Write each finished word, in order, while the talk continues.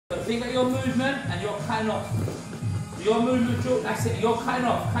think about your movement and you're cutting off. Your movement, George, that's it, you're cutting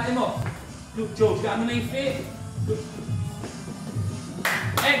off, cut him off. Look, George, get underneath it. Good.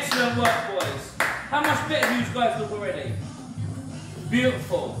 Excellent work, boys. How much better do you guys look already?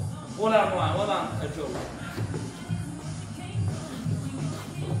 Beautiful. Well done, Ryan, well done, George.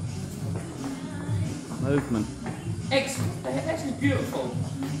 Movement. Excellent, that's just beautiful.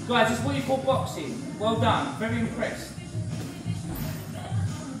 Guys, this is what you call boxing. Well done, very impressed.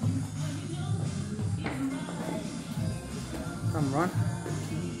 Come on.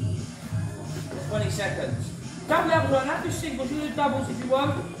 20 seconds. Double doubles right now, do singles, you do doubles if you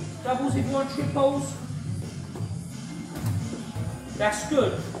want. Doubles if you want, triples. That's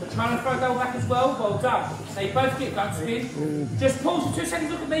good. But trying to throw a double back as well, well done. So you both get, don't spin. Just pause for 2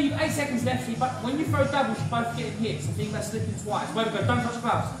 seconds, look at me, you've 8 seconds left. So when you throw doubles, you're both getting hits. I think that's slipping twice. Where we go, don't touch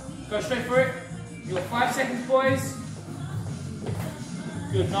gloves. Go straight for it. You've got 5 seconds, boys.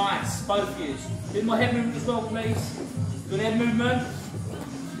 Good, nice, both of you. A bit more head movement as well, please. Good head movement.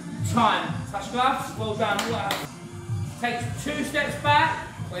 Time. Touch gloves. Well done. Take 2 steps back.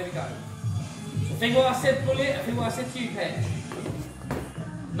 Where we go. So think what I said, Bullet. I think what I said to you, Petch.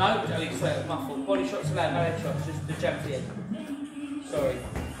 No, at least sweat, muffled. Body shots allowed, no head shots, just the jab to the head. Sorry.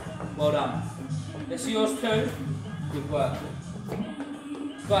 Well done. Let's see yours too. Good work.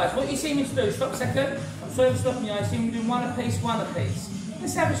 Guys, what you see me to do, stop a second. I'm sorry for stopping you. I see me doing one a piece, one a piece.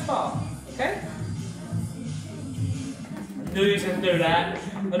 Let's have a spar, okay? I knew he was going to do that.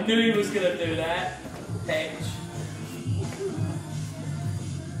 I knew he was going to do that. Petch.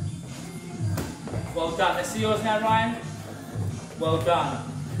 Well done. Let's see yours now, Ryan. Well done.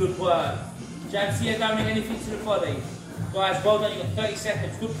 Good work. Jab to the head, don't bring anything to the body. Guys, well done. You've got 30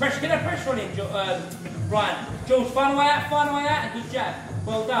 seconds. Good pressure. Get that pressure on him, Ryan. George, final way out, and good jab.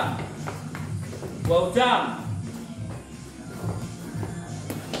 Well done. Well done.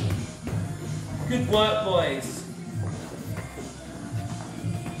 Good work, boys.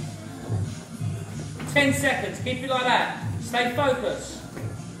 10 seconds. Keep it like that. Stay focused.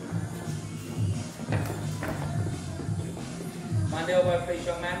 Mind the elbow, please,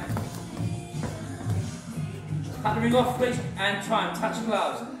 young man. Cut the ring off, please, and time. Touch the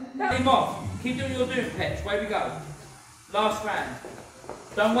gloves. Cut him off. Keep doing what you're doing, Petch. Where we go. Last round.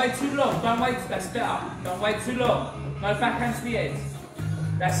 Don't wait too long. Don't wait. That's better. Don't wait too long. No backhands to the head.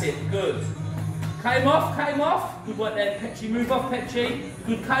 That's it. Good. Cut him off. Cut him off. Good work there, Petchy. Move off, Petchy.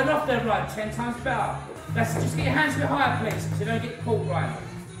 Good. Cut him off there, right. 10 times better. That's just get your hands a bit higher, please, so you don't get caught, right.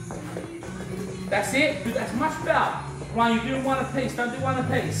 That's it. Good. That's much better. Ryan, you're doing one a piece. Don't do one a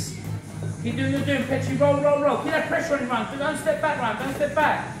piece. Keep doing what you're doing, Petchy. Roll, roll, roll. Keep that pressure on him, Ryan. Don't step back, Ryan. Don't step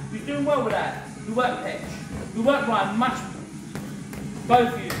back. You're doing well with that. Good work, Petch. Good work, Ryan. Much.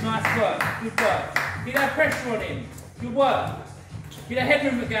 Both of you. Nice work. Good work. Keep that pressure on him. Good work. Keep that head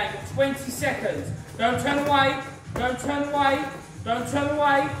movement going. 20 seconds. Don't turn away. Don't turn away. Don't turn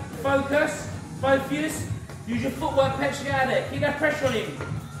away. Focus. Both of you. Use your footwork, Petch, to get out of there. Keep that pressure on him.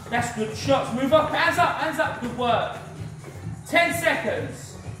 That's good shots. Move up. Hands up. Hands up. Good work. 10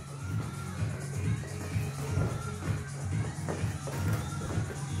 seconds.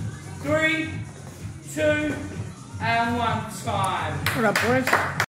 3, 2, and 1 time. What up, boys?